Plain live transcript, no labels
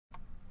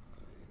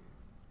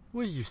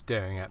What are you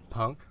staring at,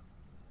 punk?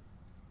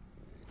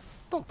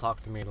 Don't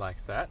talk to me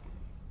like that.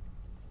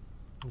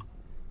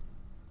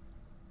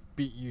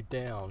 Beat you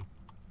down.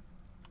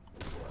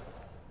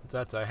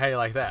 That's how you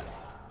like that.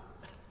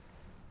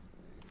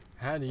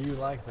 How do you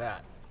like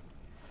that?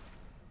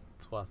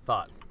 That's what I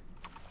thought.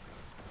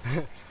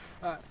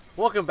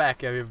 Welcome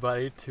back,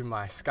 everybody, to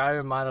my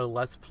Skyrim-Modded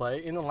Let's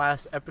Play. In the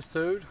last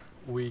episode,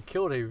 we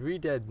killed a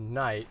Redone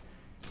knight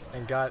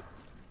and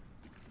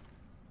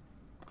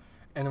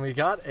we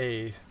got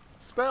a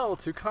spell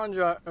to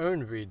conjure our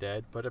own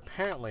Redone, but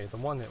apparently the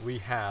one that we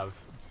have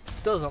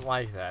doesn't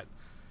like that.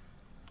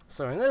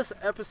 So in this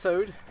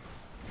episode,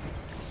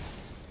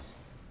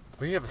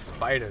 we have a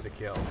spider to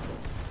kill.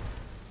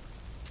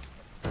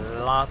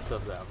 Lots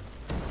of them.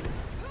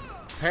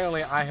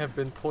 Apparently I have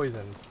been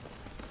poisoned.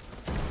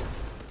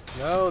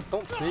 No,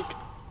 don't sneak.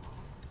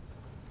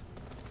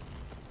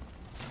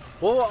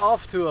 Well, we're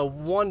off to a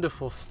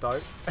wonderful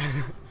start.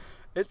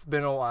 It's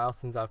been a while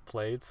since I've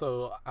played,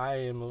 so I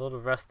am a little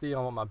rusty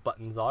on what my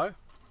buttons are.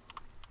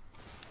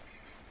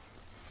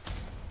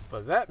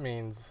 But that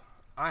means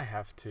I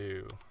have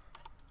to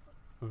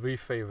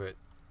refavorite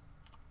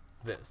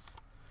this.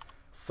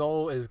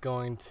 Soul is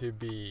going to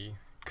be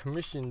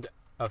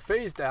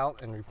phased out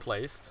and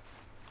replaced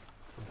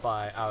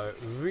by our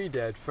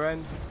Redone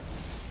friend.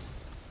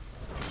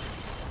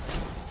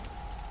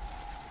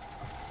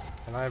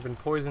 And I have been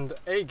poisoned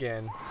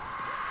again.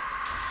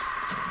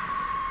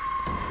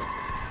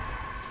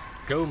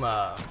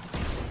 Goma.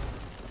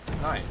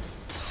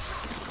 Nice.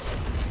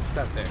 Put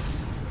that there.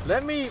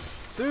 Let me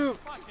through,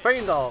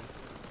 Faendal.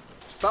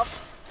 Stop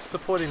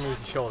supporting me with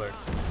your shoulder.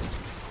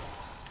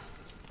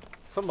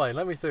 Somebody,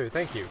 let me through.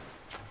 Thank you.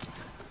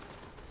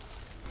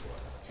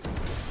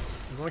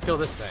 I'm gonna kill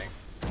this thing.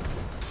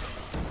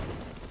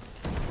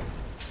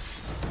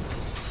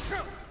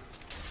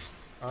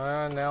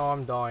 Now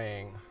I'm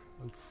dying.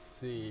 Let's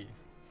see.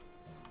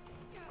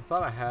 I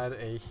thought I had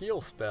a heal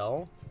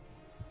spell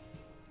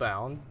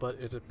bound, but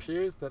it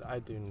appears that I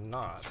do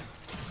not.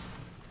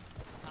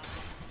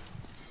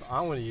 So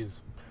I'm going to use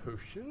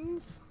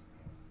potions.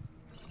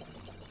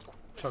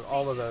 Chuck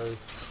all of those.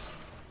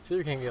 See if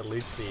we can get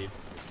leech seed.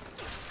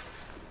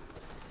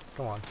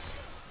 Come on.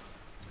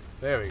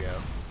 There we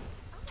go.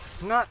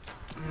 Not.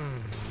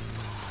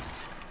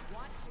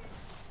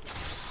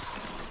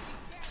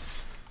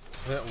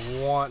 I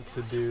didn't want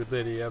to do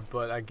Lydia,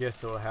 but I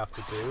guess it will have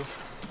to do.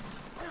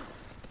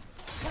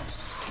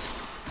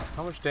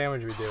 How much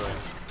damage are we doing?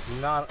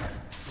 Not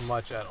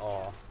much at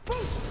all.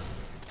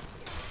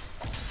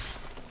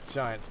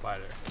 Giant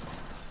spider.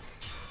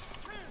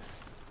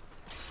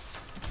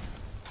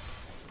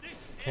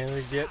 Can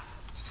we get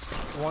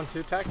one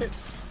to attack it?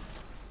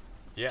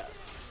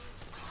 Yes.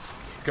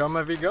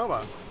 Goma v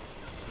Goma.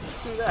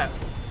 Let's do that.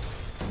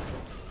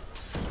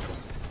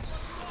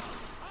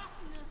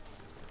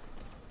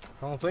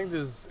 I don't think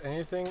there's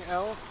anything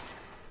else.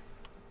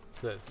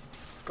 What's this?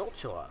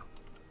 Sculptula.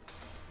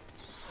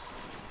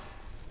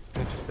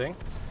 Interesting.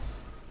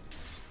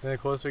 Then of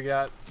course we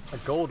got a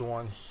gold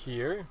one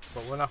here,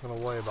 but we're not going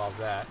to worry about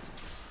that.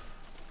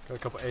 Got a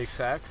couple egg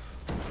sacs.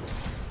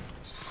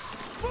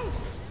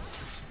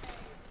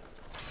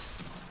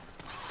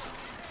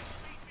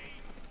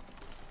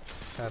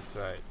 That's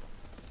right.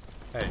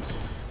 Hey,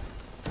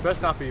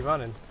 best not be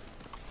running.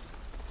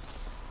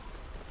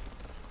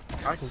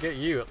 I can get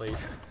you at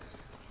least.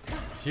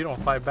 So you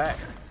don't fight back.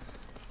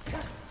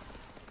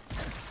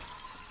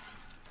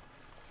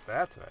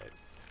 That's right.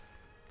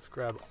 Let's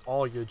grab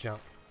all your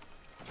junk.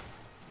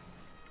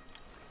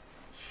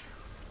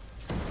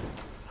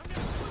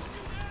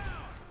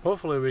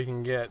 Hopefully we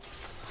can get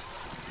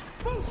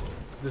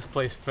this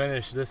place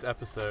finished this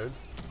episode.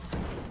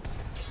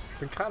 It's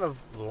been kind of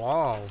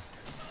long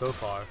so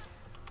far,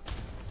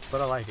 but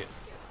I like it.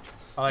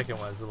 I like it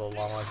when it's a little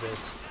long like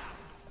this.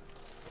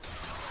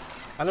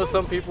 I know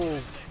some people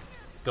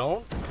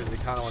don't, because they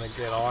kind of want to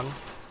get on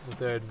with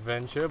their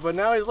adventure, but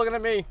now he's looking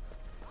at me.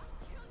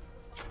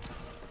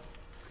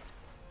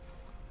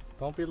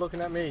 Don't be looking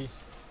at me.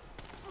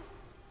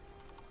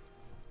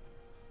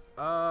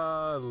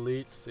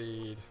 Leech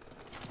seed.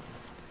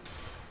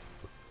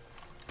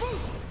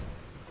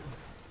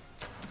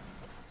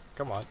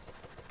 Come on.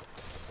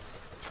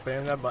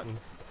 Spam that button.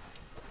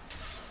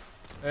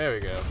 There we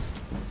go.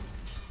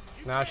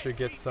 Now I should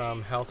get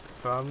some health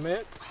from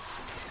it.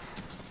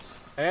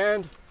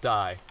 And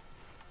die.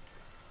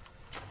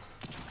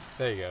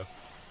 There you go.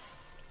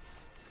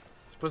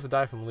 Supposed to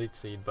die from leech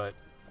seed, but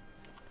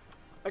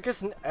I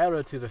guess an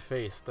arrow to the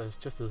face does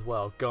just as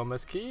well.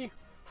 Goma's key,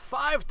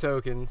 5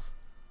 tokens.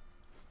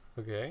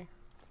 Okay.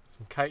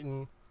 Some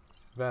chitin,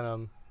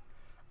 venom.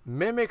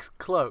 Mimics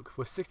cloak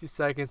for 60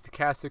 seconds to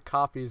cast or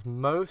copies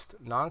most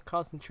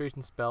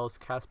non-concentration spells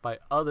cast by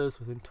others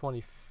within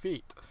 20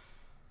 feet.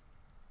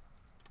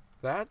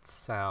 That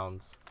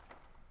sounds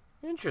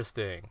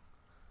interesting.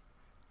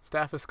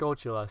 Staff of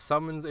Sculptula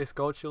summons a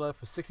Sculptula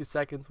for 60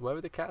 seconds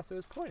wherever the caster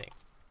is pointing.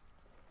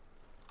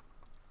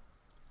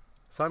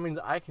 So that means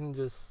I can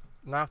just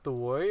not have to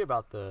worry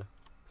about the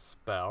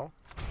spell.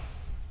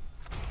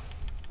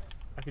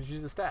 I could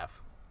use the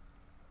staff.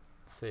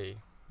 Let's see.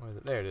 Where is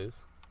it? There it is.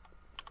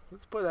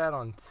 Let's put that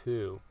on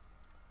 2.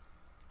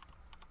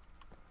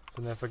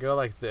 So then if I go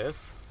like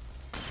this.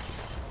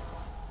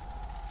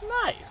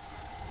 Nice!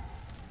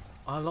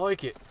 I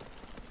like it.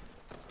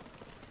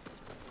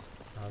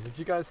 Did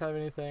you guys have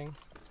anything?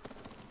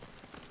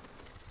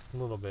 A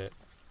little bit.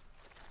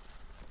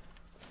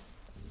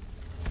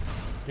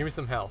 Give me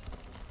some health.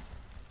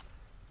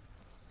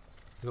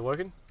 Is it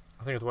working?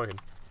 I think it's working.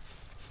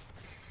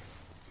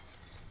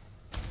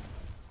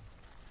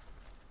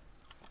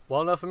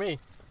 Well enough for me.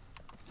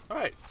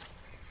 Alright.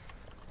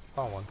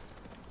 Found one.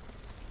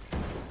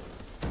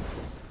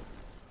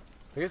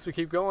 I guess we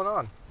keep going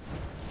on.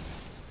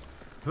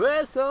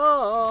 Press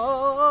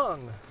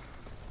on!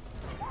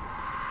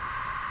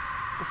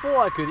 Before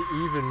I could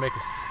even make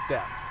a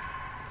step.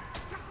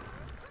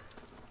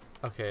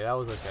 Okay, that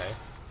was okay.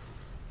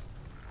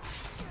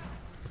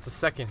 It's the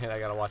second hit I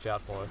gotta watch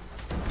out for.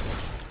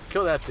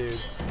 Kill that dude.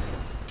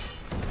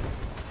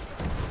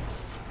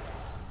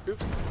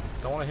 Oops.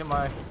 Don't want to hit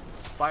my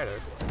spider.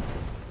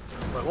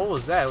 Wait, what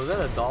was that? Was that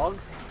a dog?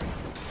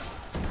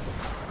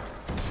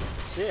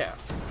 Yeah.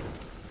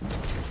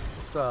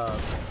 It's a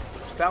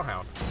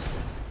Stouthound.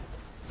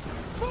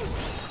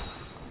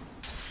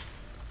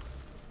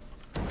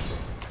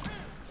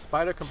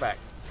 Spider, come back.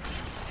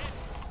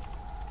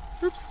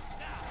 Oops.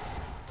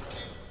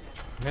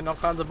 I'm hitting all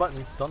kinds of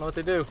buttons. Don't know what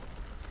they do.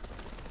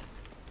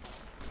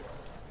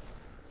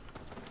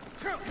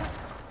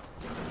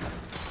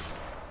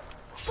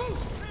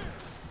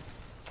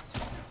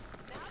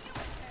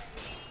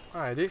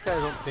 Alright, these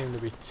guys don't seem to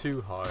be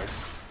too hard.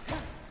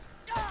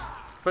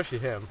 Especially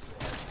him.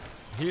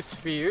 He's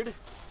feared.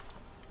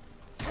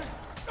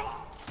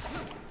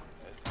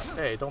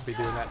 Hey, don't be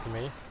doing that to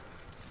me.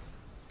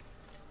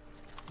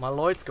 My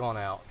light's gone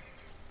out.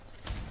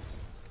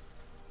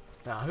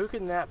 Now, who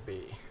can that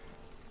be?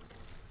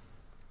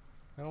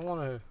 I don't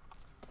want to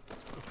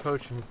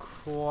approach him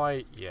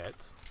quite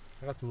yet.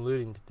 I got some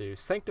looting to do.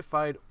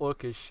 Sanctified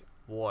Orcish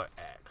War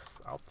Axe.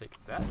 I'll take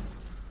that.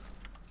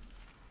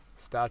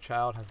 Star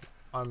Child has an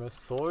armor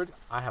sword.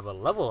 I have a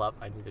level up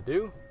I need to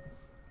do.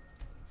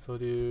 So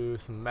do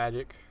some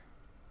magic.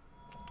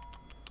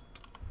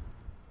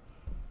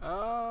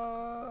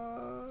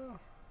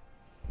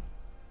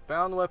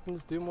 Bound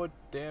weapons do more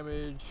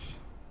damage.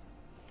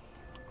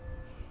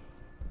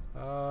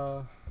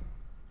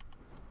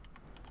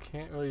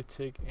 Can't really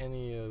take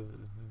any of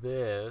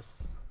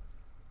this.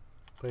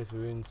 Place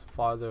runes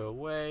farther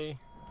away.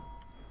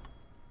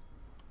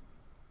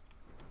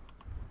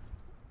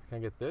 Can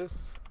I get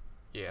this?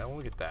 Yeah, I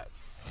want to get that.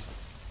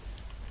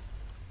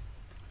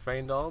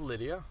 Faendal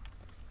Lydia.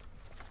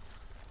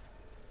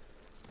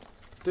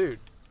 Dude.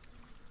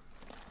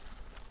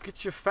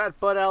 Get your fat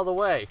butt out of the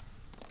way.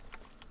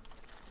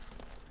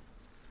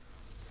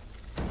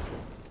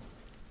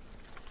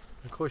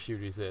 Of course you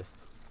resist.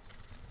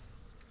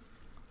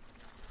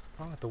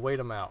 I don't have to wait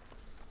them out.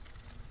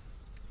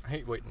 I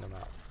hate waiting them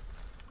out.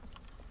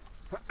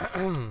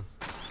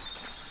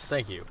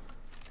 Thank you.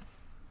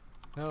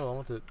 No, I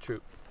want the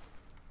troop.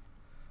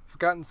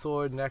 Forgotten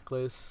sword,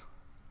 necklace,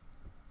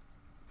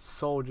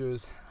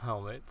 soldier's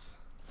helmet.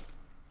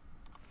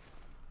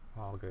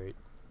 Oh, great.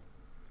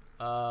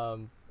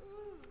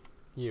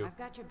 You. I've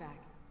got your back.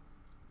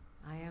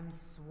 I am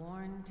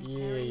sworn to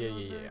carry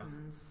your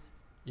burdens.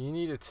 You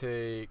need to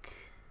take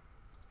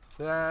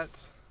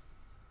that.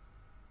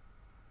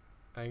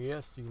 I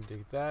guess you can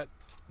take that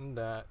and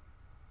that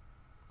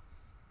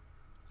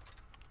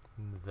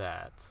and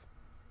that.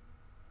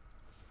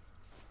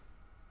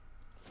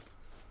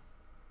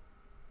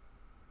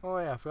 Oh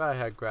yeah, I forgot I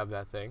had grabbed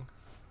that thing.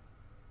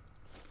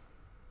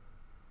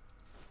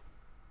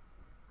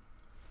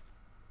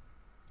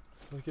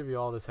 Let's give you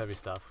all this heavy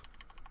stuff.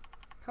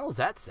 How's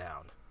that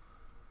sound?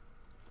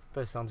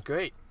 But it sounds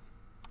great.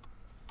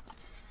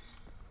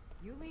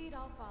 You lead,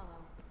 I'll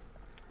follow.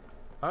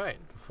 Alright,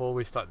 before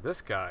we start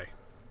this guy,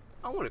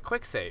 I want a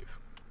quick save.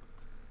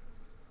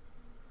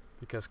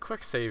 Because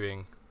quick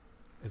saving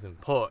is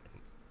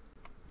important.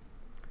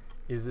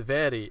 Is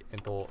very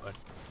important.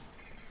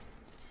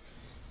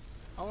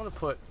 I want to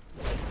put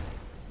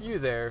you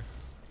there.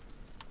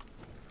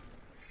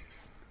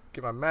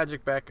 Get my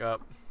magic back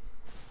up.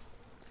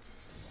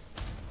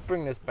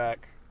 Bring this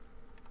back.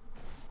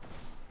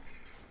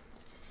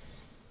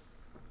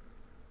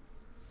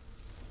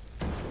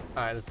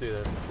 Alright, let's do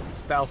this.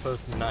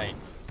 Stalfos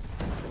Knight.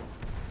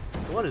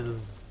 What is this?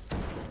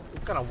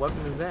 What kind of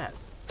weapon is that?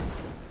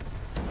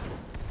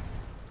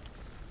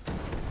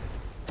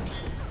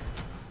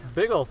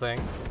 Big ol'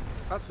 thing.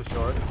 That's for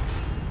sure.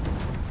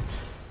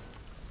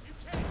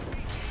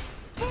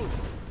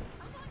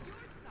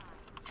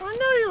 I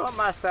know you're on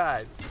my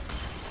side.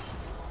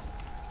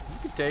 You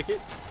can take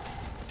it.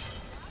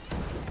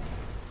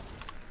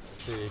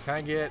 Let's see, can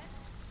I get...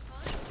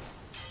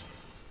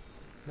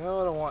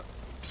 No, I don't want...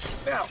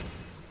 Ow!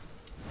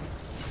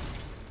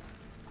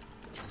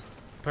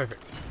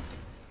 Perfect.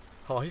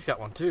 Oh, he's got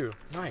one too.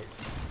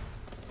 Nice.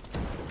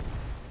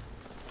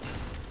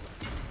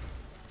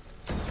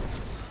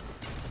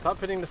 Stop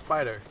hitting the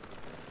spider.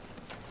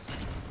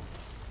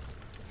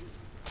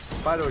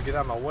 spider would get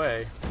out of my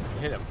way and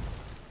hit him.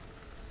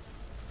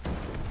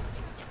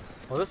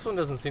 Well, this one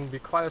doesn't seem to be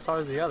quite as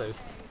hard as the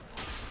others.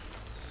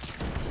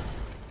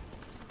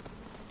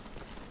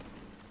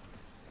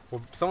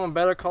 Well, someone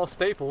better call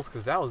Staples,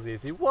 because that was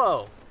easy.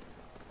 Whoa!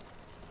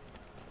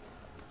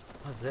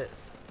 What's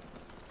this?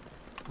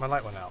 My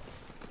light went out.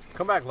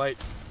 Come back, light.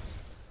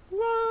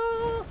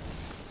 Whoa!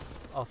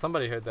 Oh,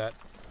 somebody heard that.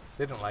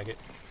 They didn't like it.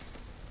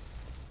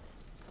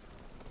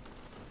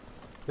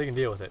 They can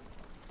deal with it.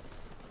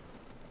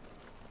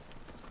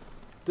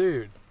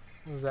 Dude,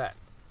 what was that?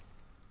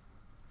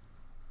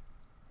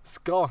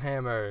 Skull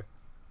Hammer.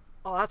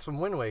 Oh, that's from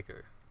Wind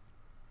Waker.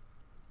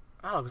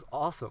 Oh, it was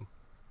awesome.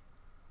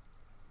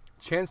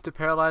 Chance to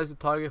paralyze the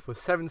target for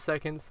 7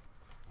 seconds.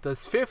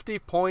 Does 50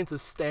 points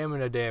of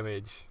stamina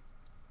damage.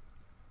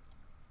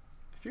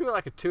 If you were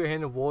like a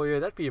two-handed warrior,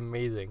 that'd be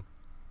amazing.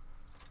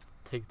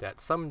 Take that.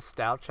 Summon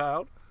Stout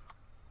Child.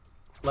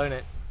 Learn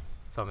it.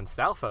 Summon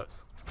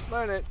Stalfos.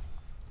 Learn it.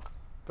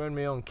 Burn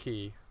my own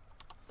key.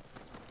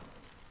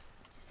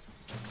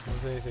 Was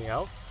there anything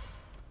else?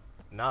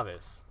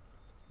 Novice.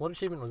 What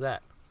achievement was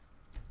that?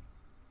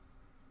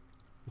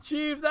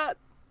 Achieve that!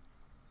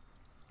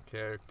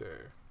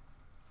 Character.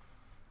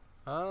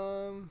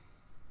 Hall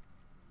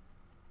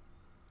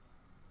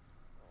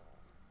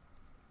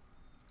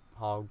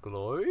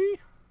Glory?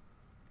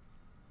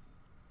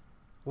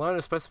 Learn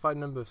a specified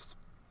number of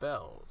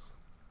spells.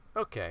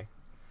 Okay.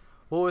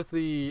 Well, with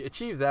the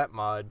Achieve That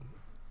mod,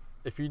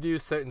 if you do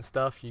certain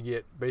stuff, you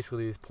get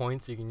basically these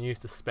points you can use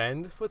to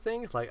spend for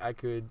things. Like I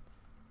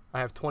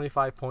have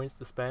 25 points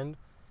to spend,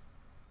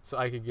 so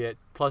I could get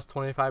plus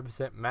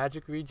 25%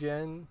 magic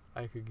regen.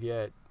 I could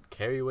get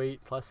carry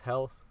weight plus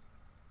health.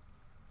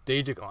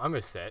 Daedric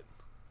armor set.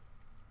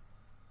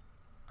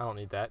 I don't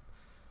need that.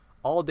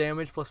 All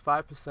damage plus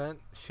 5%.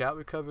 Shout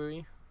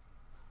recovery.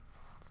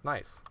 It's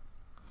nice.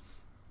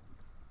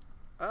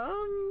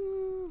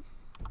 I'm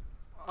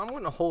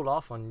going to hold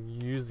off on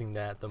using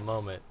that at the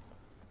moment.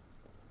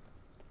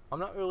 I'm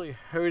not really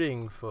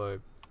hurting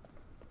for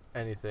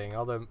anything,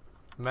 although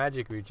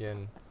magic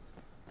regen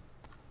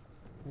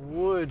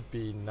would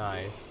be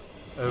nice.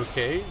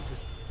 Okay,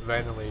 just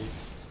randomly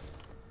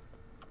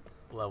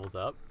levels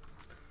up.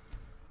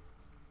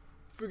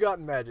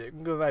 Forgotten magic. We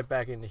can go right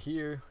back into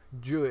here.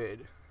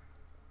 Druid.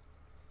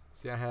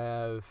 See, I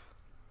have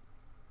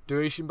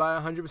duration by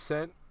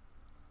 100%.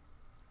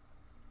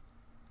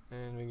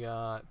 And we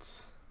got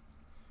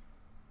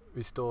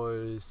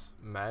restores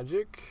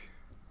magic.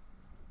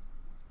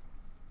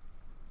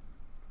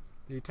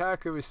 The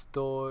attacker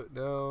restore.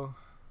 No.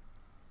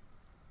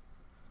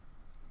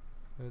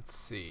 Let's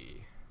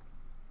see.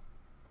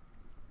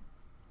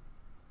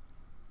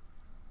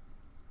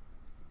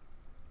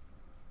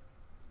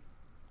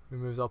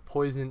 Removes all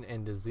poison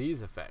and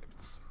disease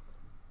effects.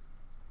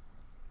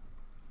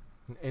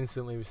 And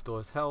instantly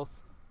restores health.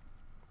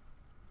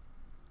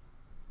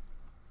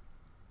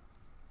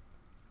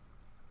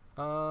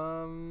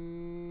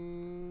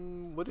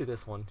 What is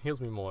this one? Heals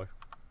me more.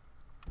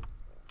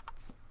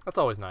 That's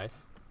always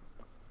nice.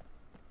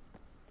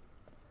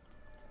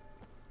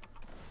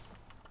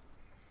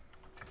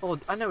 Oh,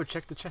 I never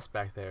checked the chest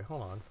back there.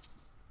 Hold on.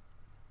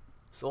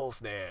 Soul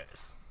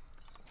snares.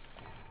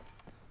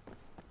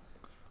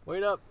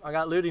 Wait up, I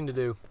got looting to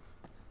do.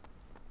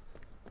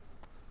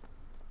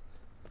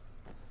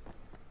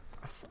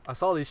 I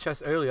saw these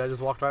chests earlier, I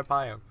just walked right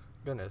by them.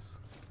 Goodness.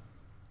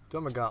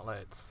 Dormer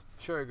gauntlets.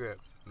 Sure grip.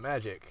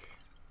 Magic.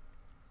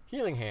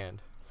 Healing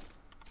hand.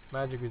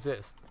 Magic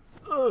resist.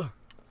 Ugh!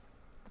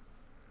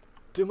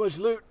 Too much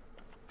loot.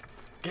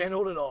 Can't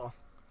hold it all.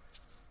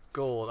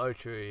 Gold,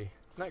 archery,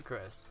 night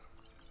crest,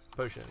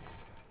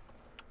 potions.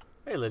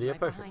 Hey Lydia, Right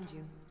perfect. behind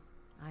you.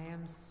 I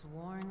am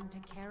sworn to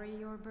carry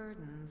your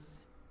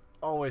burdens.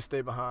 Always stay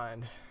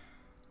behind.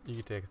 You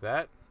can take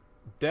that.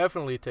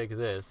 Definitely take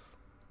this.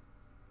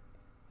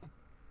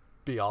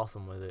 Be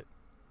awesome with it.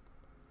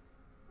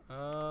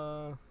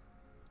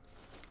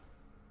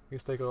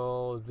 Let's take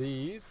all of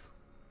these.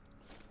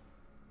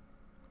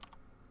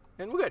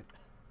 And we're good.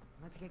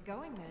 Let's get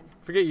going then.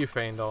 Forget you,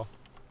 Faendal.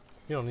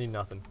 You don't need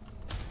nothing.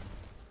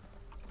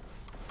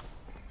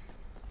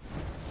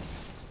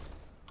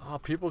 Oh,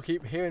 people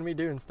keep hearing me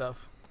doing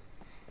stuff.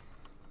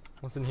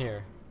 What's in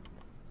here?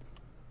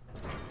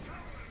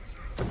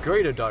 A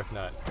greater Dark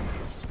Nut.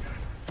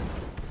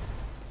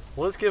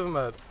 Well, let's give him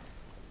a...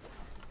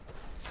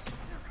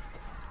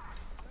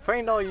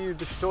 Faendal, you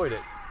destroyed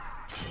it.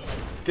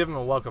 Let's give him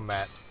a welcome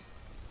mat.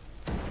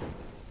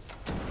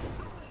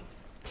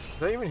 Is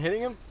that even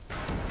hitting him?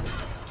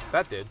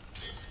 That did.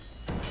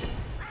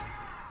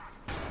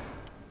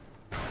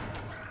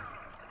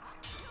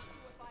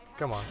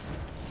 Come on.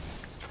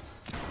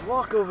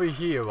 Walk over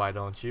here, why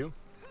don't you?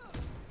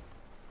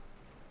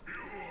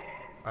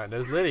 Alright,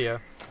 there's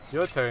Lydia.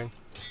 Your turn.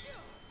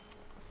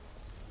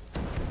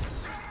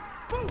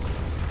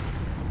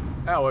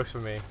 That works for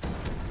me.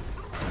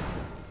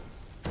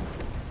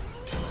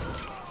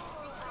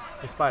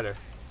 Hey, Spider.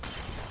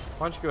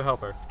 Why don't you go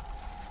help her?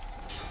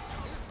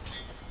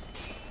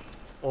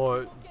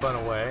 Or run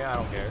away, I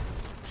don't care.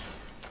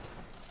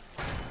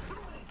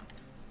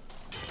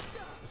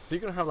 So you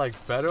gonna have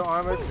like better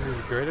armor because he's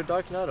a greater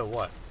Dark Knight or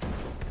what?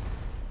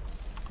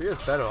 He has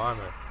better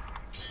armor.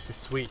 He's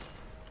sweet.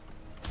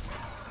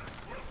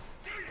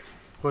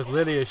 Of course,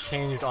 Lydia's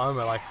changed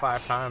armor like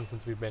 5 times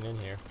since we've been in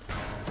here.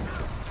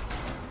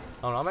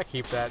 I don't know, I might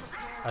keep that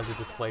as a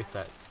display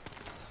set.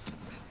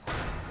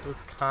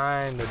 Looks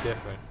kinda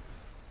different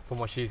from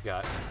what she's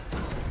got.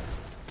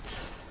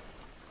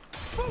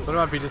 But it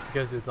might be just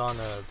because it's on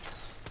a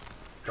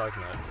Dark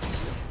Knight.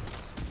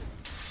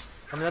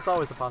 I mean, that's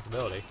always a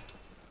possibility,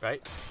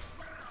 right?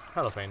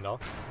 Hello, Faendal.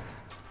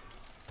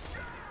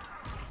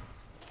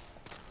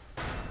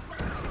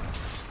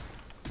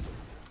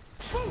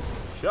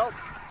 Shelt!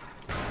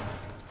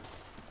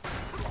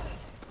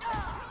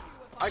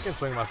 I can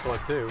swing my sword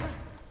too.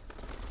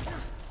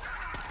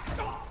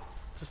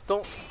 Just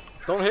don't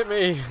hit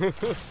me.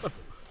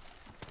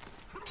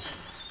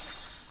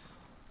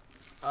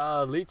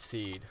 Leech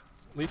Seed.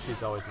 Leech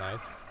Seed's always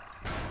nice.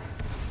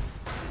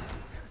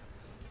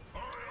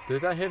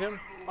 Did that hit him?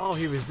 Oh,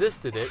 he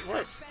resisted it.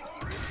 What?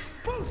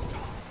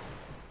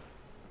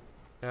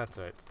 That's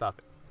alright. Stop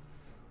it.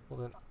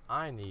 Well then,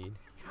 I need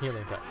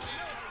healing touch.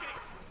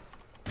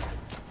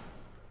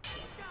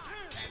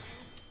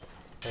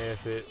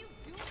 If it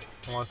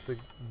wants to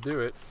do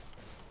it.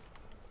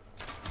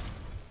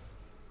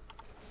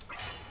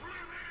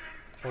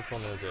 Which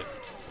one is it?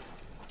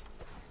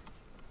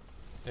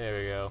 There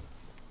we go.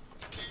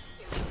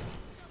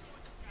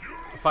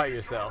 Fight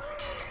yourself.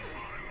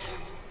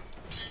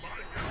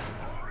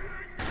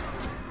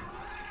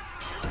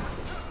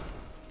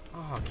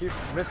 Oh, it keeps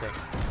missing.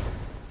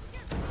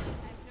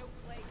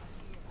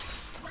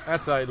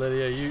 That's alright,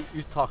 Lydia. You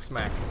talk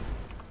smack.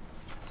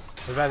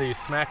 I'd rather you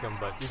smack him,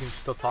 but you can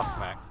still talk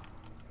smack.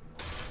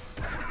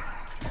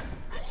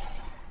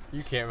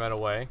 You can't run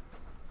away.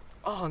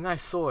 Oh,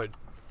 nice sword.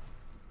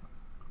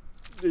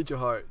 Nature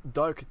Heart.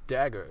 Dark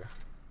Dagger.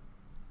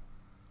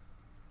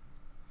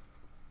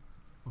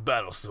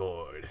 Battle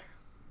Sword.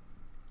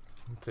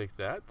 I'll take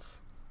that.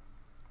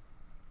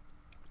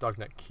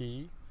 Darknet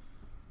Key.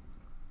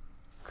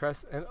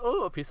 Crest and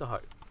oh, a piece of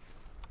heart.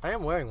 I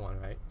am wearing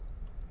one, right?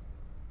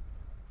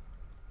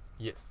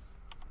 Yes.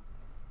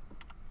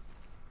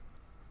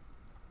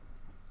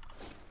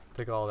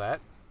 Take all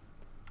that.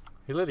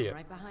 Hey Lydia,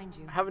 Right behind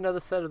you. I have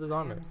another set of this I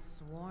armor. am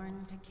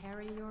sworn to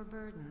carry your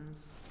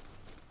burdens.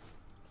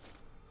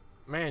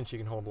 Man, she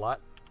can hold a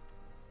lot.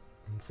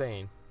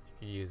 Insane.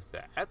 You could use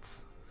that.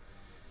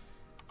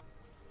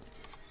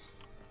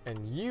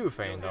 And you,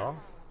 Faendal.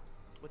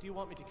 What do you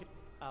want me to?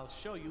 I'll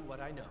show you what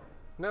I know.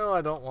 No,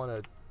 I don't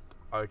want to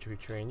archery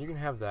train. You can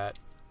have that.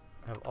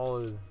 Have all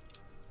of.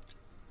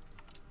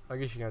 I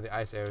guess you can have the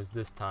ice arrows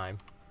this time.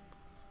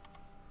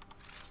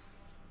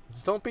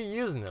 Just don't be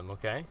using them,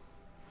 okay?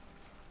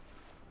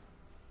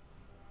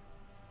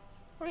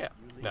 Oh yeah.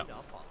 No.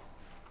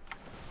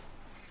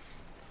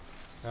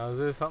 Now, is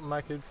there something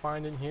I could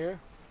find in here?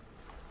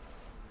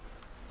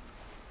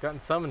 Gotten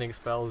summoning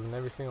spells in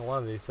every single one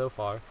of these so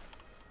far.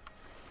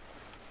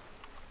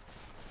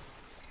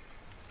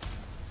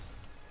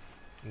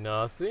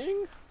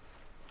 Nothing?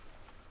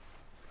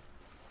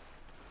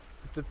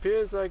 It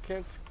appears I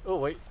can't. Oh,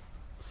 wait.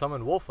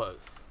 Summon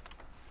Wolfos.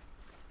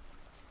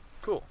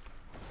 Cool.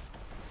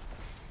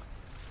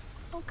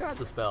 All kinds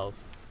of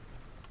spells.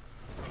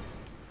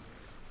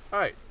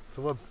 Alright,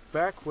 so we're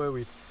back where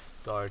we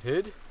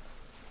started.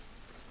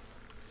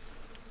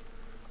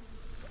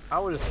 So I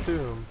would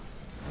assume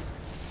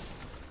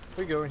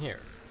we go in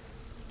here.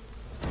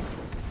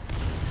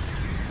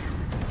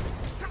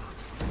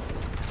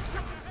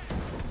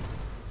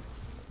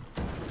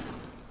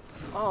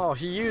 Oh,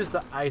 he used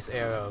the ice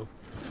arrow.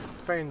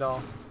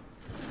 Faendal.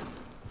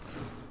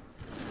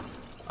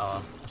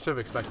 Oh, I should have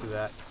expected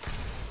that.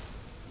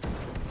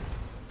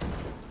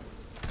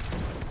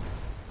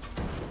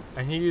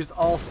 And he used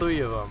all 3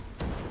 of them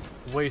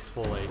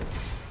wastefully.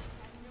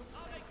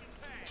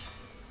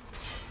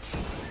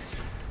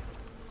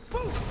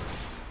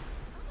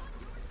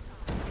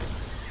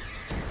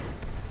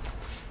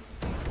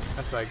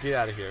 That's right, get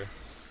out of here.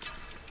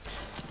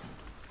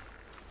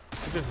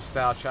 You're just a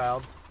style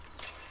child.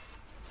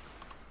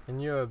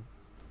 And you're a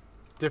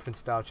different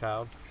style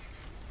child,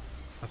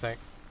 I think.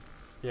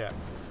 Yeah.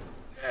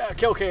 Yeah,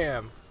 kill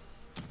cam!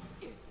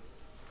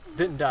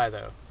 Didn't die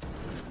though.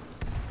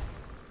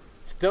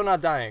 Still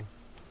not dying.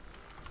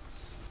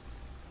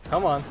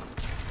 Come on.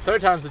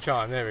 3rd time's the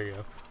charm. There we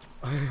go.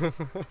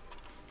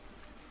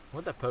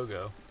 Where'd that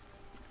Pogo?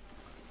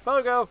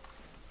 Pogo!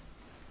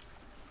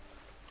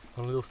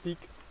 On a little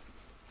steak.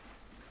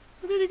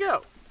 Where did he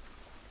go?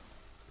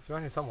 He's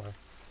around here somewhere.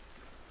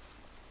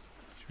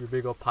 Should be a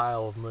big old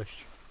pile of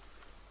mush.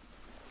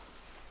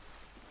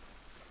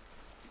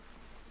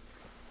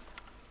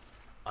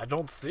 I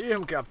don't see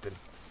him, Captain.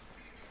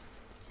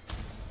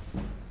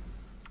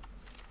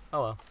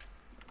 Oh well.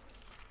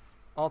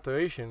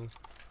 Alteration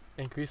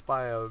increased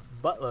by a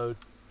buttload.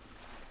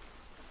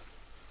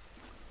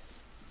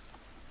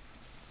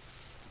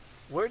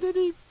 Where did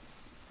he?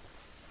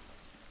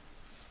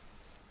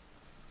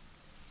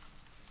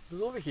 He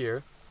was over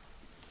here.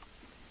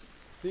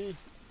 See?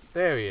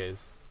 There he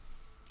is.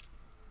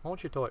 I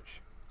want your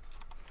torch.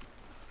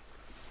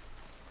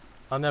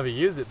 I'll never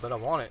use it, but I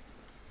want it.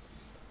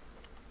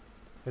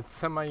 It's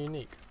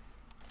semi-unique.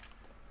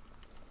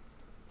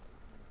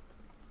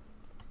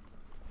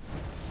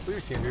 We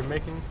seem to be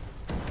making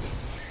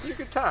pretty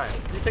good time.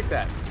 You take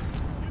that.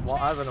 While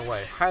I run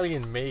away.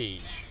 Hylian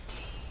Mage.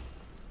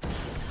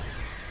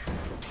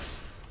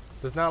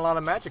 There's not a lot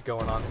of magic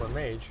going on for a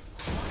mage.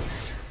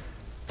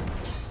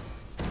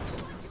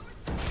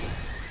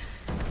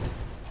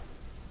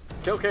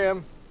 Kill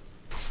cam.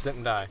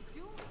 Didn't die.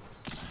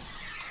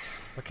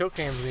 My kill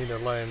cams need to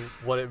learn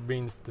what it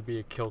means to be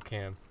a kill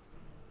cam.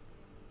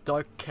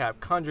 Dark cap.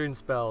 Conjuring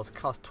spells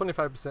cost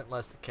 25%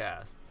 less to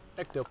cast.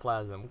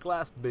 Ectoplasm.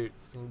 Glass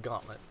boots and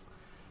gauntlets.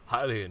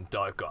 Hylian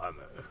dark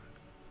armor.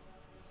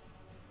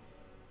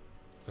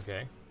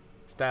 Okay.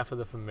 Staff of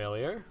the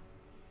Familiar.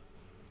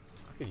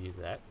 I could use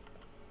that.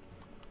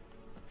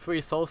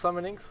 Free soul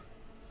summonings.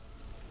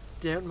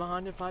 Don't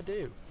mind if I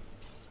do.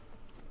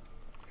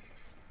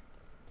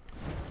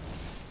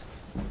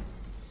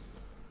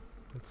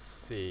 Let's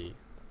see.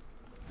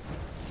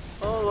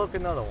 Oh, look,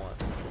 another one.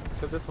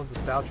 Except this one's a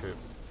stout troop.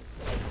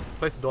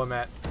 Place a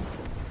doormat.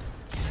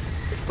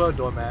 Explode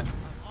doormat.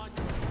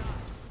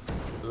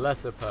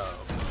 Lesser pearl.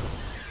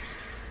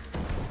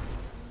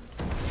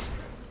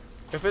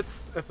 If a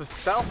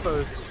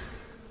Stalfos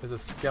is a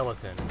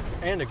skeleton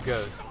and a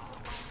ghost,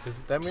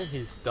 does that mean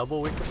he's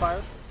double weak to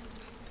fire?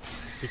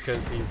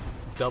 Because he's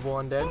double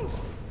undead?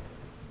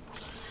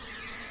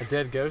 A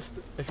dead ghost,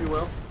 if you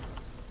will?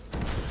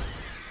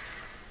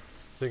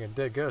 Thinking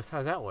dead ghost, how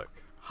does that work?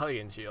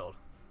 Hylian shield.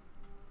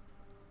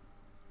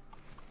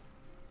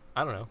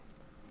 I don't know.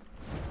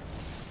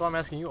 That's why I'm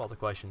asking you all the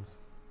questions.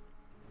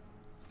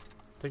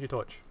 Take your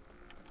torch.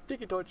 Take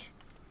your torch.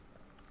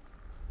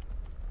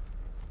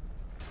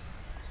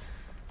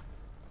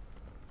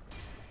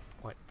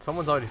 Wait,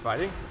 someone's already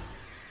fighting?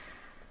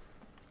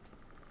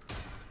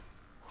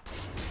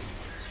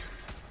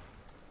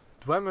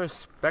 Dwemer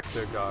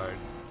Spectre Guard.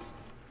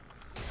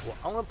 Well,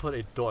 I'm gonna put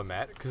a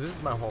doormat, because this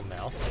is my home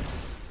now.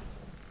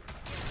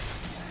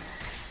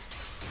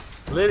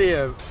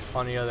 Lydia,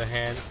 on the other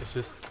hand, is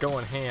just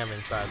going ham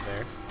inside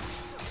there.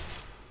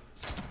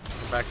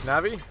 Go back to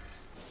Navi.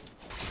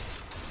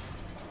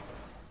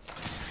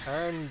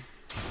 And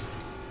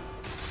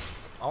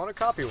I want to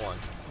copy one.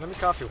 Let me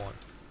copy one.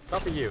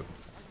 Copy you.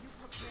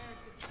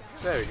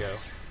 There we go.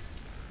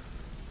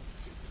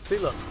 See,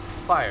 look,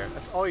 fire.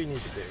 That's all you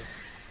need to do.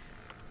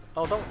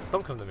 Oh,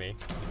 don't come to me.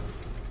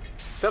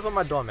 Step on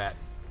my doormat.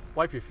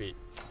 Wipe your feet.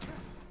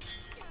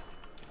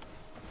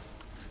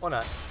 Or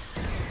not.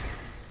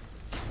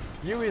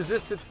 You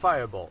resisted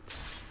firebolt.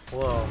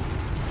 Whoa.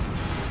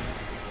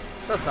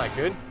 That's not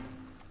good.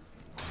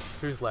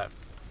 Who's left?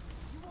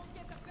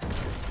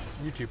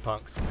 You two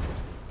punks.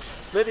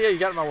 Lydia, you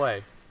got in my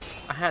way.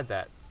 I had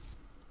that.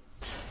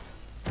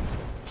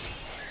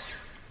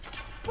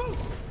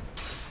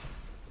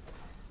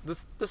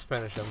 Just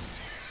finish him.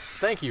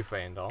 Thank you,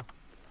 Fandal.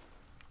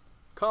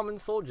 Common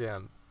Soul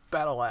Gem.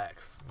 Battle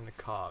Axe. And a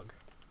cog.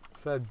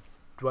 Is that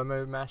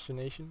Dwemer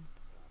Machination?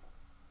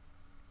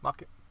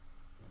 Mock it.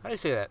 How do you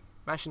say that?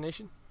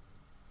 Machination?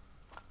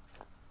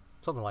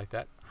 Something like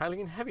that.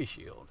 Hylian Heavy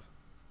Shield.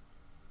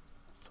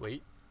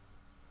 Sweet.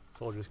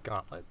 Soldier's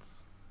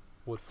Gauntlets.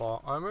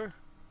 Woodfall Armor.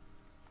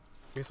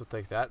 I guess we'll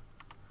take that.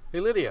 Hey,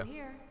 Lydia.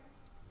 Here.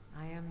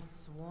 I am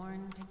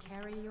sworn to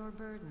carry your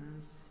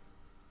burdens.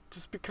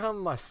 Just become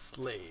my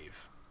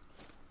slave.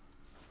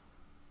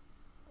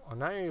 Oh,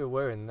 now you're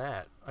wearing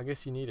that. I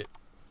guess you need it.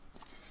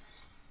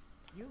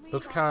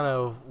 Looks kind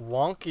of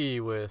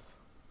wonky with...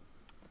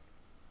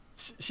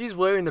 She's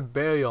wearing a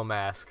burial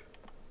mask.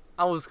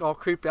 I was all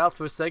creeped out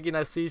for a second.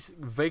 I see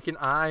vacant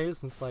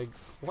eyes. And it's like,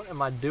 what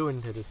am I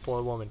doing to this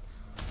poor woman?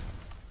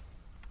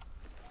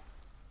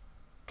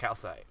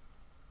 Calcite.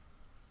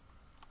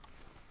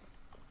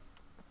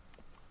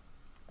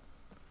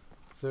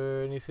 Is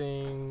there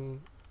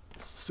anything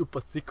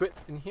super secret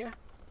in here?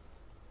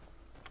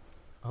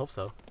 I hope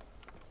so.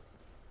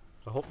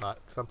 I hope not,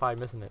 because I'm probably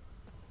missing it.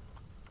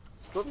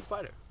 Golden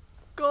spider.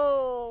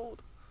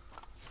 Gold!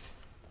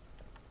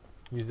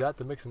 Use that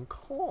to make some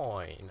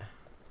coin.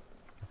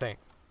 I think.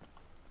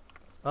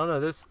 I don't know,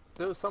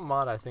 there was some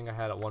mod I think I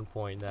had at one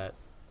point that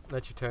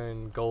lets you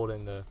turn gold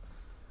into,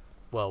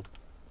 well,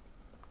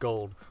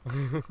 gold.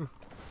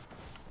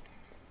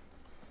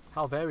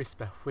 How very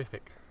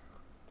specific.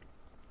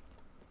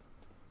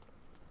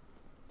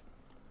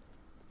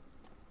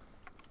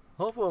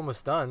 Hope we're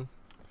almost done.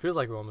 Feels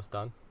like we're almost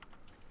done.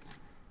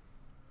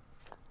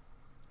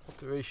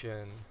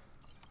 Alteration.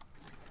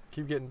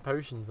 Keep getting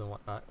potions and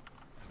whatnot.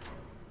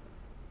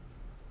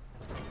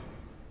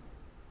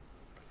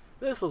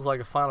 This looks like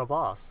a final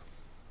boss.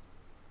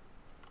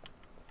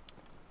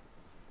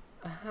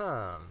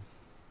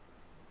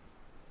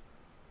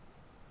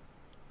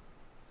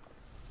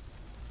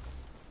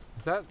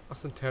 Is that a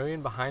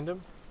Centurion behind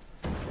him?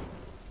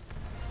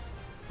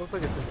 Looks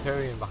like a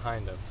Centurion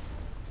behind him.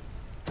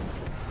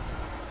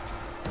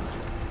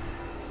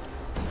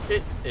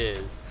 It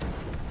is.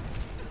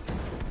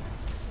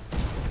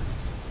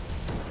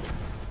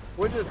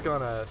 We're just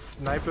gonna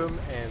snipe him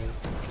and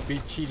be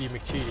Cheaty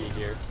McCheaty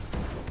here.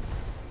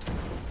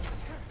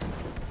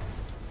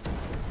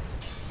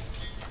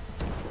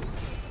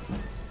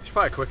 Should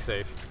probably quick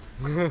save.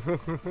 Just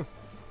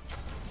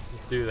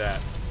do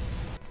that.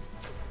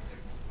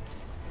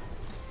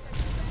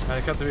 I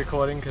cut the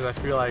recording because I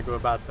feel like we're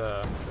about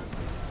to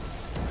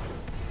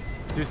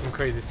do some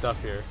crazy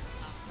stuff here.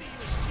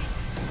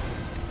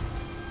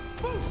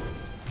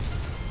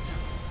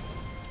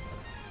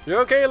 You're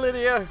okay,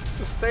 Lydia.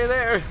 Just stay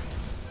there.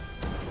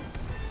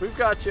 We've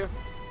got you.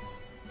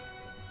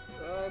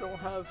 I don't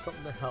have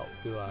something to help,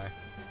 do I?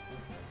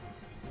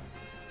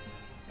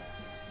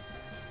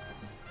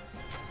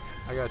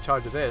 I gotta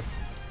charge of this.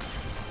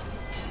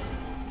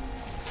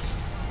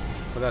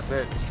 But that's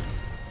it.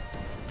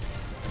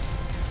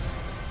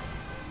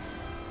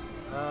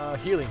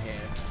 Healing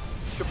hand.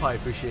 She'll probably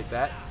appreciate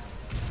that.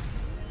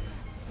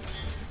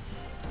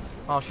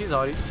 Oh, she's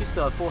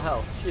still at full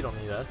health. She don't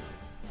need us.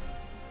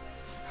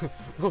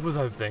 What was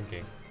I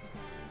thinking?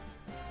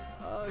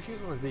 She's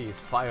one of these.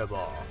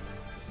 Fireball.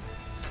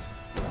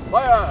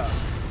 Fire!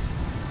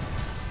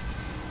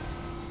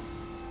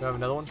 Do I have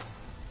another one?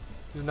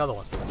 There's another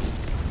one.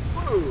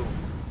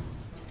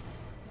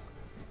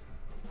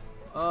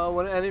 Woo!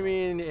 When an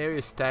enemy in the area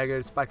is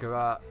staggered, spike a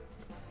rock.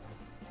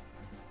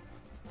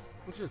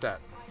 What's just that?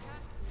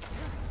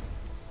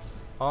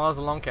 Oh, that's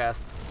a long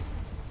cast.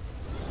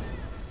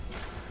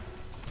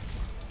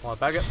 Well,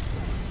 back up.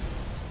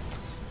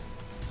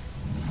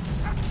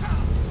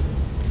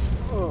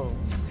 Oh.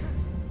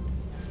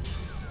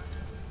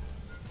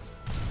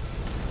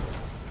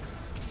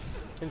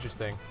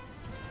 Interesting.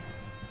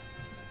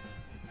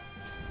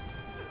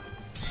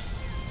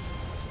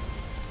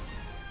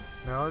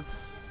 Now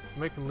let's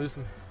make him lose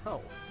some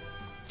health.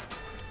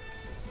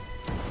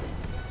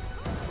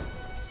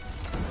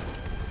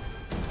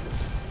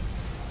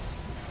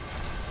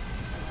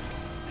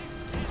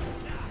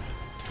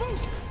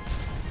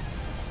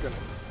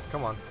 Goodness,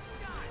 come on.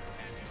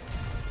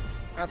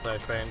 That's a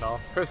feigned off.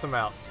 Curse him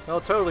out.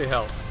 That'll totally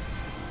help.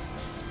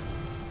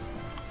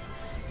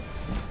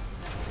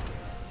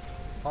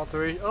 All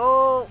three.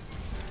 Oh!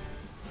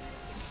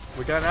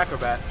 We got an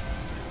acrobat.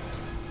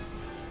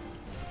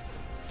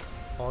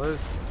 Well,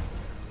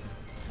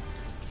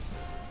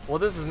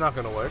 this is not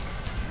gonna work.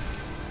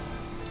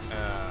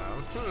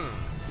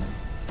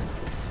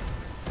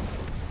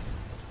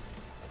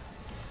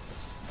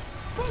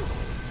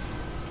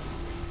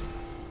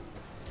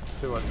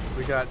 So what?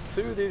 We got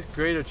two of these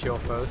greater chill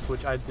foes,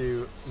 which I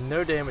do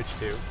no damage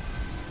to.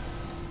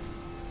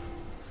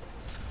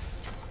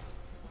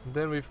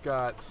 Then we've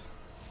got,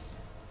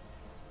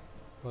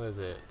 what is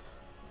it?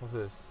 What's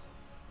this?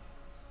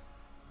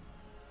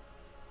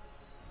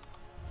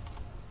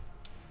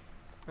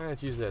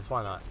 Let's use this.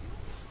 Why not?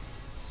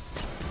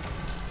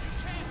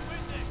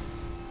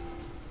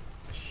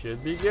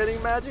 Should be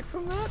getting magic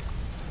from that.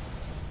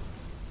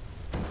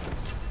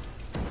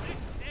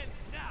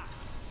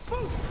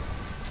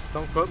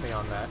 Don't quote me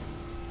on that.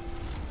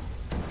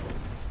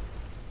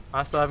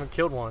 I still haven't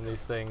killed one of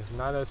these things.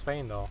 Neither has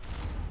Feindal.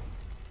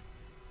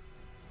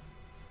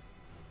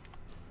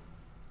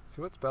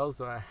 See, what spells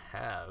do I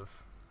have?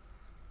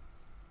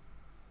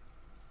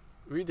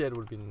 Redead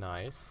would be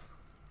nice.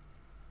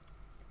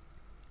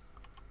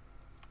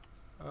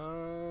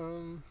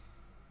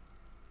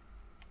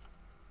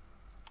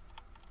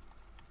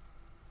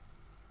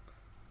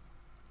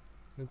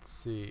 Let's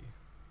see.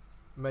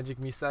 Magic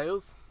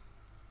missiles.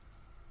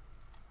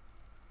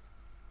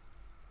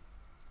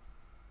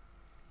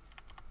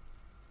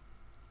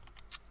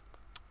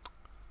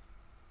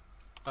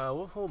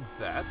 We'll hold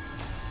that.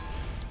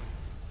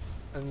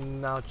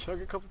 And now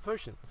chug a couple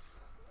potions.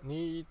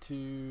 Need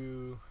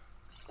to...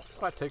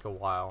 This might take a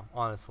while,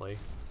 honestly.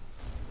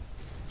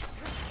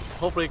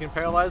 Hopefully you can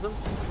paralyze him.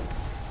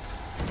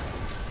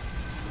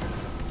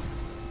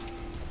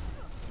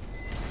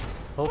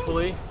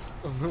 Hopefully.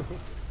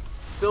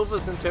 Silver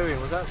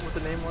Centurion, was that what the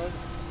name was?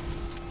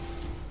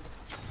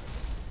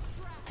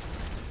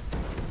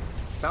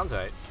 Sounds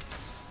right.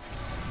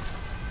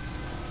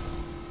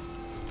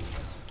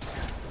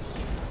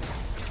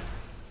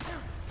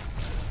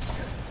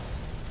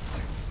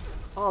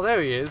 Oh,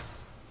 there he is.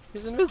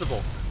 He's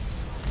invisible.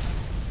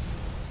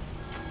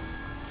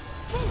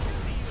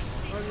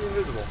 Why is he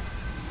invisible?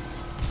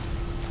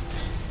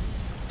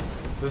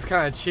 This is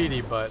kind of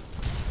cheaty, but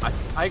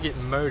I get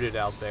murdered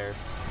out there.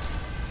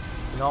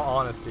 In all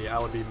honesty, I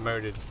would be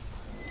murdered.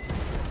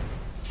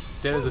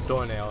 Dead as a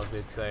doornail, as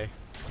they'd say.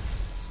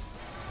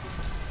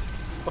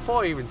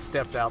 Before I even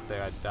stepped out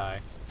there, I'd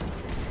die.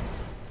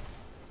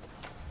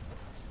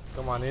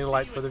 Come on, need a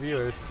light for the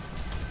viewers.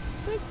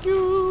 Thank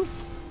you!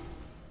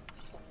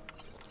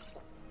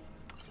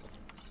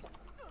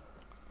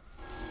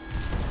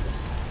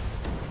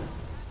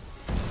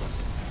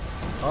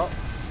 Oh,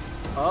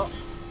 oh,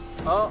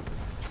 oh,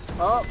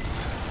 oh,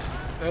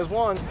 there's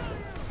one.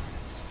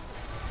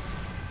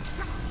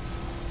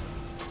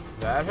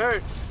 That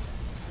hurt.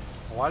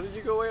 Why did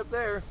you go way up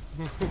there?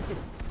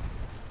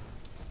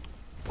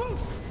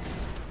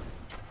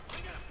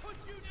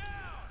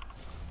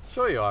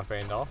 Sure you are,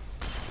 Faendal.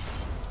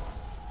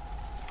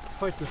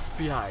 Fight the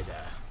spider.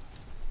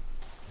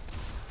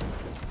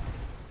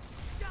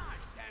 Die,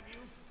 damn you!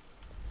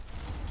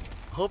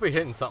 Hope you're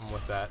hitting something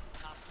with that.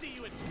 I'll see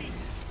you in pieces.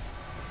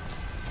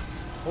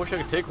 I wish I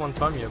could take one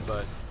from you,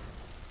 but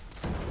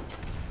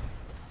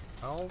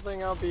I don't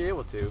think I'll be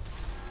able to.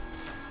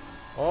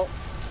 Oh,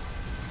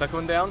 second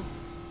one down.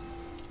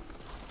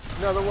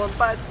 Another one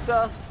bites the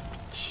dust.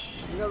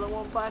 Another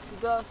one bites the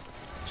dust.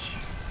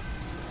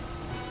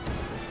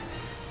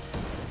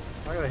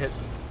 I gotta hit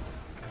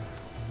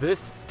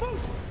this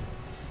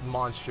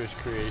monstrous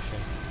creation.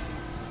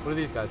 What do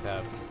these guys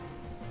have?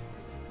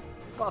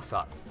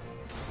 Fossats.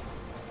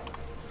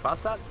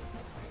 Fossats?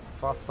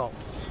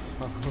 Fossats.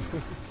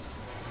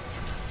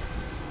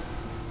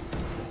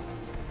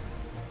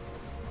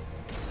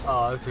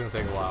 Oh, this is gonna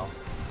take a while.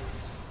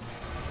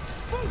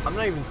 I'm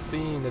not even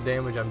seeing the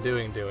damage I'm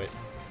doing to it.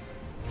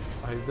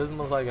 It doesn't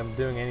look like I'm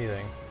doing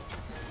anything.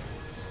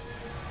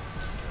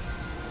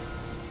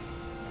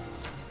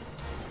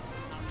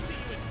 I'll see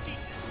you in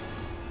pieces.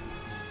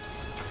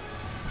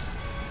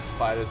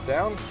 Spider's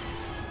down.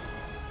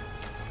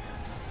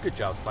 Good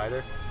job,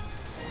 Spider.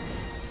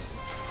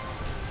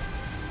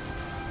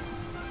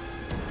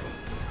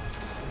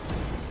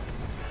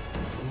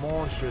 It's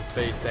monstrous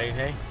base day,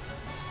 hey?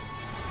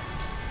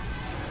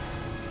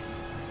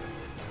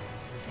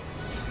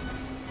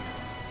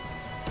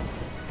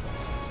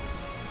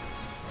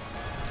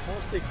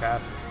 Sneak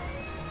past.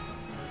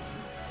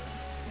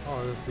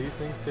 Oh, there's these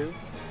things too.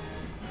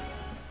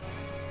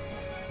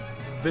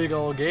 Big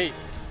old gate.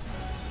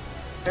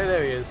 Hey,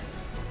 there he is.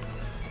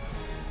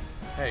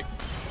 Hey,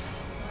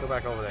 go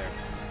back over there.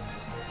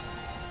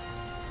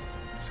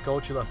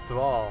 Sculptular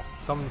Thrall.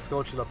 Summon the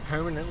Sculptular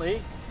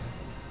permanently.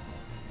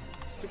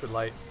 Stupid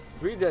light.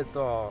 Redead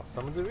Thrall.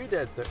 Summons a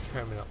Redead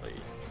permanently.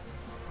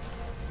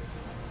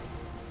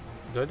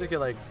 Do I just get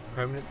like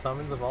permanent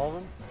summons of all of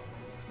them?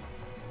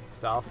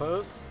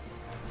 Stalfos.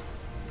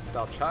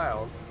 Stout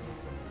Child.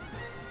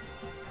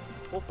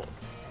 Wolfos.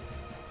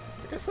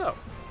 I guess so.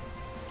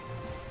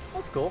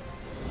 That's cool.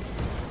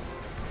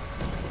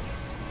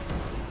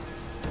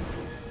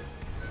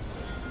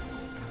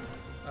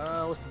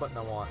 What's the button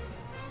I want?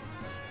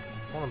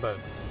 One of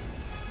both.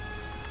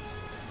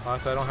 Oh,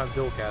 so I don't have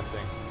dual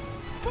casting.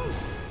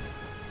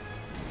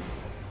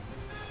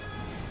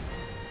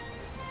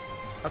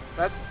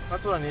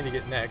 That's what I need to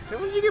get next. How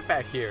did you get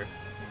back here?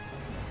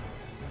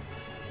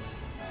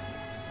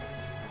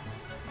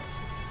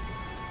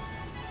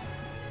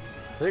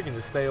 They can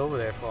just stay over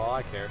there for all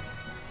I care.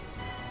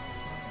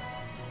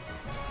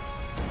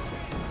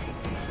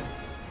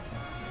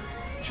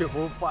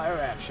 Triple fire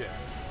action.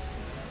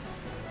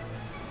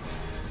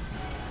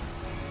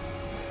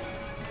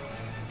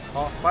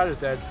 Oh, Spider's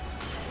dead.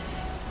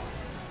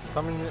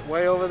 Something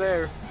way over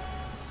there.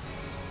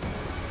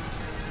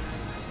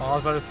 Oh, I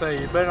was about to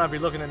say, you better not be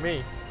looking at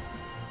me.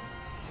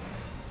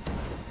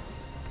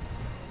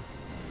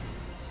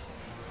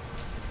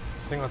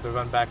 I think I'll have to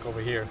run back over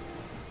here.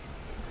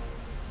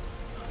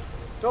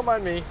 Don't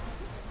mind me.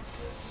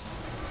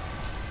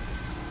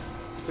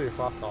 Let's do your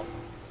frost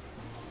salts.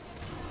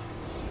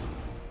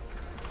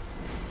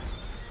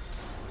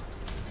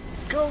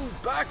 Come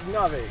back,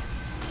 Navi!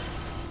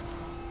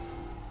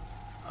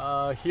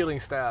 Healing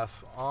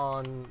staff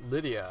on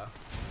Lydia.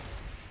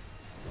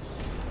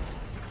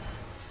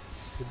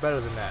 You're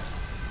better than that.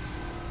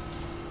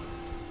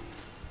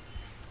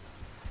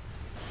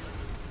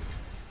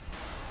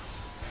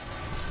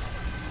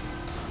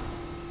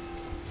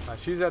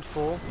 She's at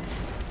full.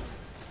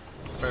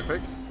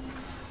 Perfect.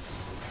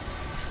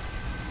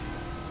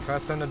 Can I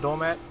send a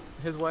doormat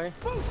his way?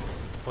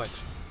 Flinch.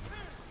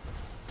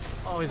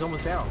 Oh, he's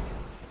almost down.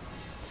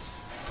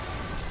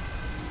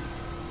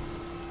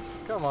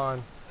 Come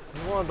on.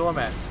 You want a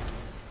doormat.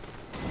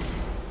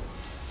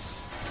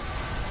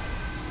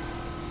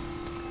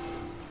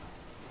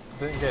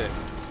 Didn't get it.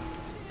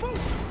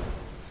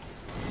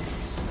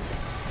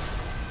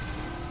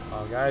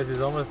 Oh, guys, he's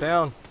almost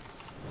down.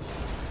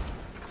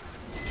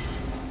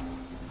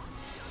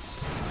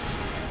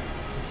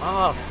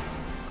 Ah,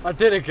 I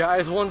did it,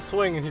 guys. One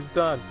swing and he's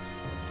done.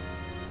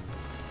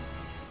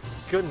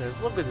 Goodness,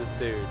 look at this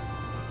dude.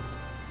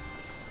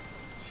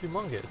 It's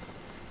humongous.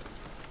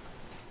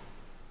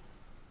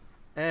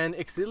 An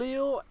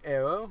Exilio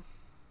arrow.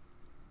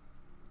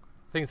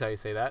 I think that's how you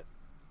say that.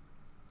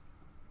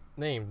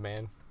 Named,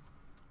 man.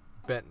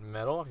 Bent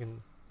metal.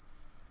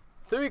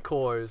 3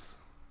 cores.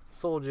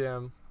 Soul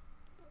gem.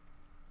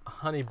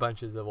 Honey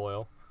bunches of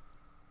oil.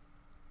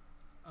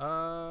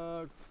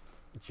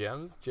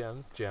 Gems,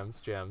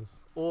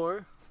 gems.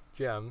 Or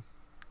gem.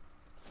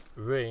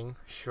 Ring.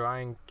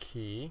 Shrine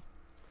key.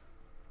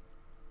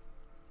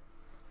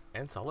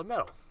 And solid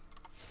metal.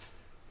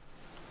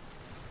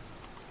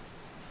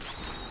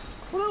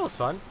 Well, that was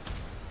fun.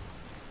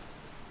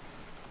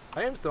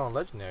 I am still on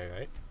Legendary,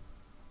 right?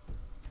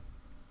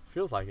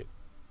 Feels like it.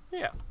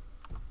 Yeah.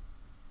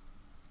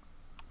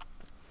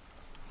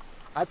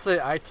 I'd say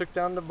I took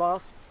down the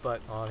boss,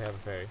 but I only have a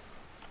fairy.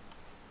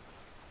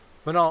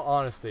 But in all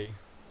honesty,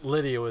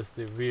 Lydia was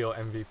the real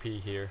MVP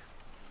here.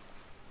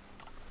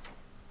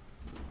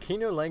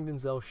 Kino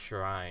Langdonzel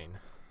Shrine.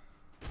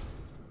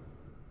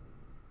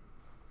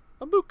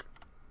 A book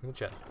in the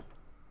chest.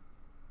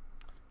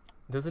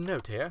 There's a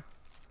note here.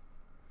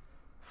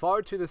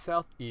 Far to the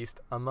southeast,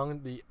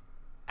 among the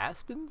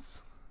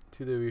aspens,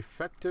 to the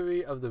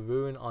refectory of the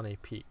ruin on a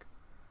peak,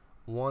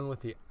 one with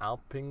the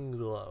alpine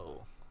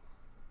glow.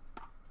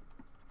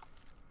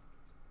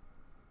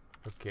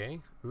 Okay.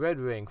 Red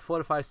ring,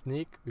 fortify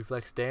sneak,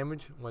 reflects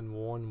damage when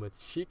worn with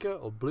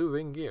Sheikah or blue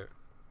ring gear.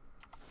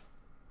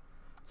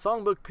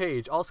 Songbook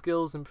page, all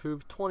skills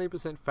improve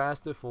 20%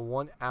 faster for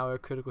 1 hour,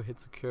 critical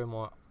hits occur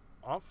more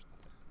often.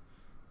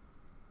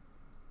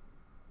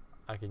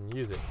 I can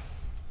use it.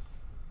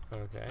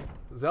 Okay.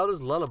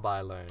 Zelda's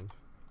Lullaby learned.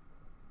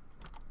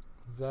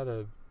 Is that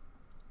a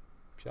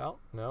shout?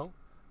 No?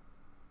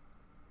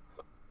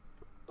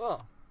 Oh.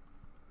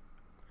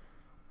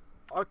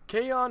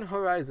 Archaon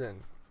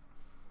Horizon.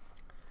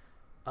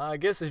 I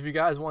guess if you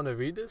guys want to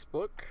read this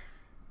book,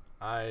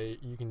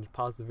 you can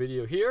pause the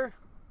video here.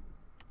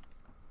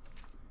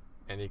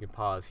 And you can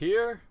pause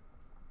here.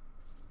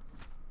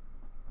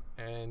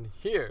 And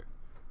here.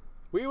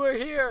 We were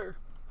here!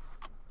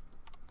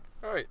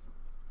 Alright.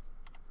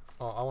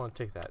 Oh, I want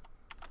to take that.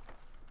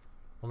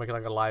 I'll make it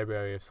like a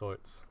library of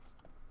sorts.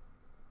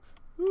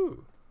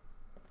 Ooh.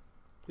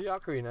 The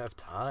Ocarina of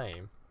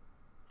Time.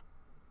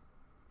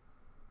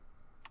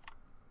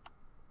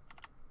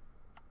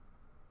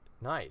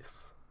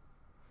 Nice.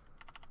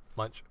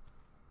 Munch.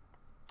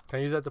 Can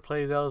I use that to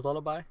play Zelda's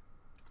Lullaby?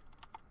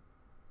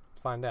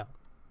 Let's find out.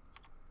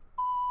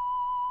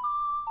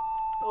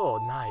 Oh,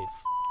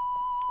 nice.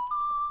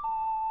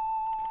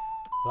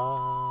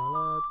 La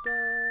la da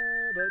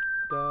da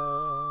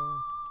da.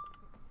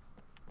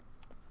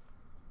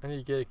 I need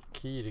to get a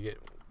key to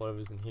get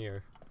whatever's in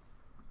here.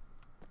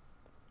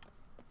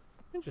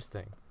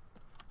 Interesting.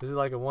 Is it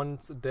like a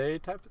once a day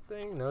type of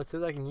thing? No, it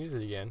says I can use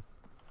it again.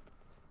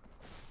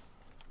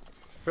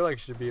 I feel like it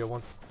should be a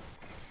once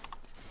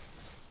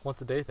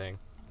a day thing.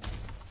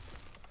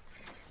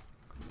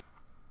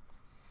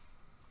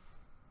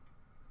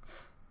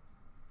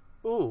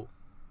 Ooh,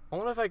 I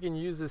wonder if I can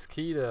use this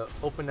key to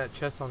open that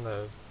chest on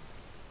the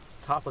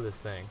top of this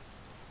thing.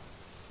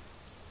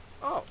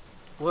 Oh,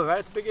 we're right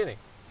at the beginning.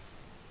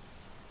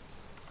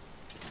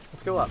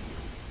 Let's go up.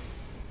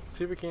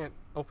 See if we can't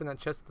open that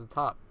chest at the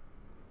top.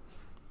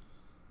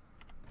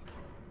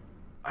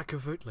 I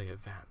covertly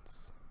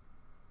advance.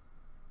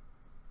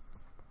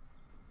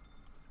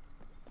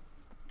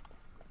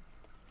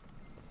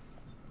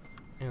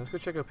 Yeah, let's go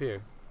check up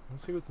here.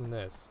 Let's see what's in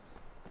this.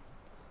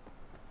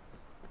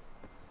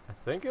 I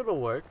think it'll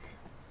work.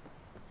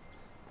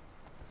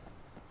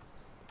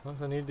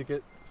 Unless I need to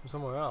get from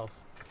somewhere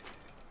else.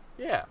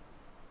 Yeah.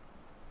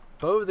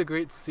 Bow of the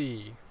Great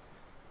Sea.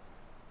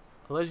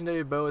 A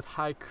legendary bow with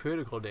high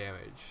critical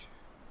damage.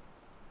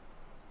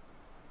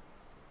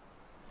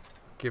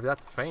 Give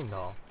that to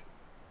Faendal.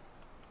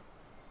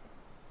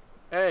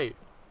 Hey!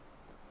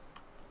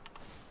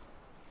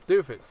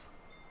 Doofus.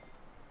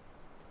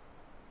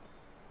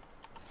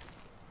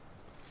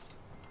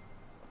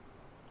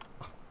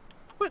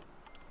 What?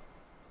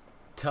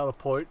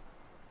 Teleport.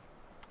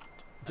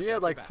 Do you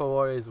have like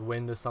Farore's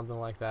Wind or something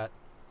like that?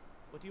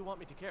 What do you want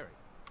me to carry?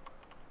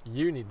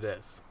 You need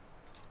this.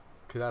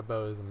 Cause that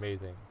bow is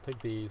amazing.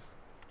 Take these.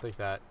 Take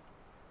that.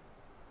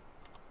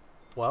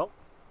 Well.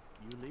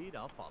 You lead,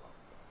 I'll follow.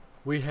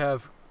 We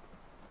have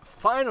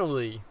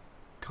finally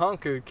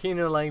conquered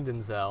Kino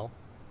Langdonzel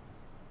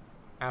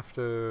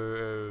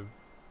after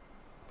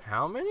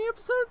how many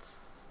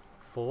episodes?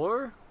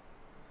 4?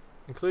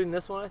 Including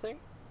this one, I think?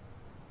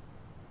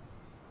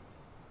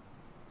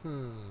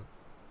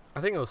 I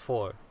think it was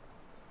 4.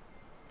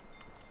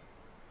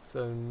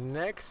 So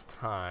next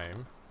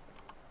time,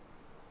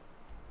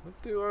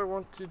 what do I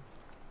want to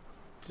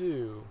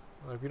do?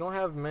 Like, we don't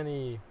have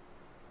many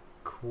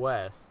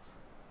quests.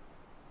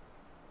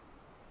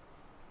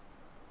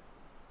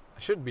 I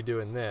should be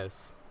doing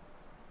this.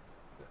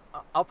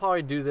 I'll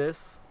probably do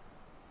this.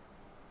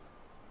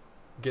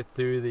 Get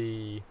through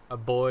the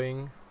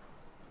boringness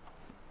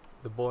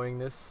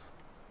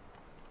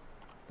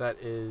that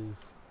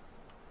is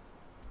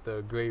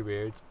the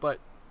Greybeards, but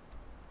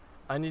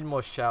I need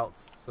more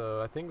shouts,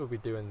 so I think we'll be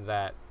doing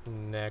that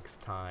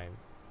next time.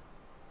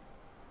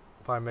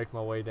 Probably make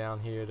my way down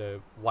here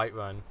to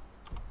Whiterun.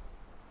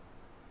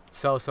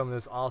 Sell some of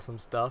this awesome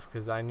stuff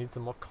because I need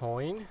some more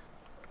coin.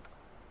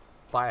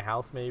 Buy a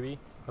house maybe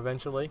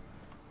eventually.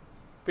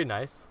 Be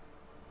nice.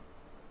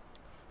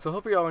 So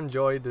hope you all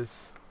enjoyed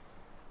this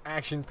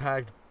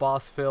action-packed,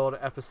 boss-filled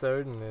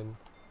episode, and then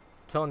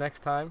until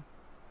next time,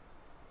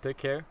 take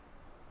care.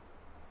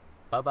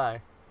 Bye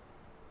bye.